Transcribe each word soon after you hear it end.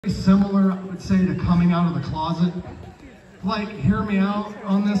Similar, I would say, to coming out of the closet. Like, hear me out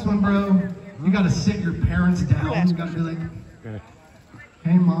on this one, bro. You gotta sit your parents down. You gotta be like,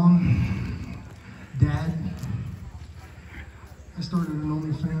 hey, mom, dad, I started an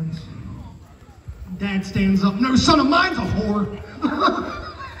OnlyFans. Dad stands up, no, son of mine's a whore.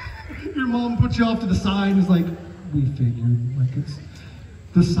 Your mom puts you off to the side and is like, we figured, like,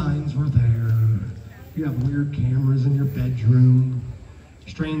 the signs were there. You have weird cameras in your bedroom.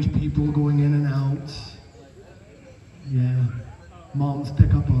 Strange people going in and out. Yeah, moms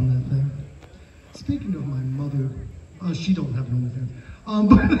pick up on that thing. Speaking of my mother, she don't have an OnlyFans.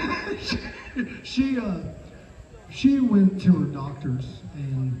 But she went to her doctor's,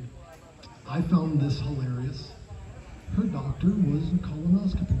 and I found this hilarious. Her doctor was a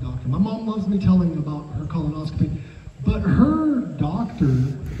colonoscopy doctor. My mom loves me telling about her colonoscopy, but her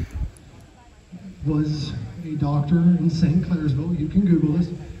doctor was a doctor in St. Clairsville. You can Google this.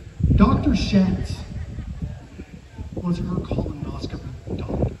 Dr. Schatz was her colonoscopy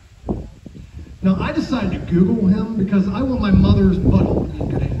doctor. Now, I decided to Google him because I want my mother's butthole to be in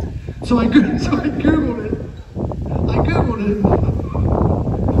good hands. So I Googled it. I Googled it.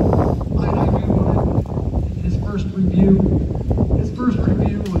 His first review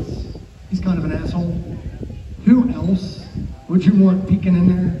was, he's kind of an asshole. Who else would you want peeking in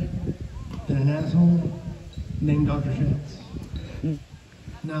there than an asshole named Dr. Schatz?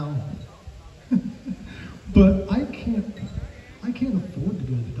 Now, but I can't afford to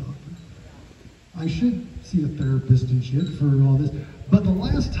go to the doctor. I should see a therapist and shit for all this. But the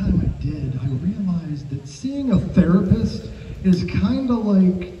last time I did, I realized that seeing a therapist is kind of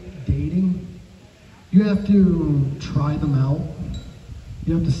like dating. You have to try them out.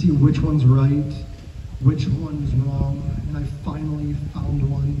 You have to see which one's right, which one's wrong. And I finally found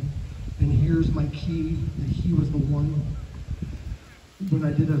one. And here's my key, that he was the one. When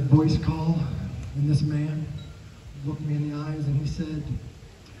I did a voice call, and this man looked me in the eyes and he said,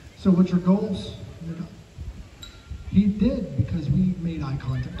 so what's your goals? He did, because we made eye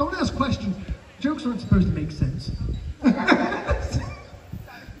contact. Don't ask questions. Jokes aren't supposed to make sense.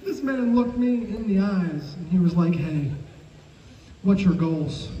 This man looked me in the eyes and he was like, hey, what's your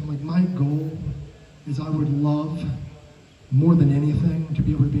goals? I'm like, my goal is I would love more than anything to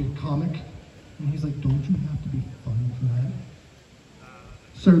be able to be a comic. And he's like, don't you have to be funny for that?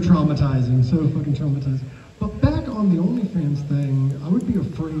 So traumatizing, so fucking traumatizing. But back on the OnlyFans thing, I would be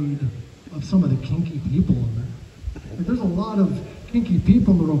afraid of some of the kinky people in there. Like, there's a lot of kinky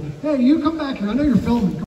people that go, hey, you come back here, I know you're filming.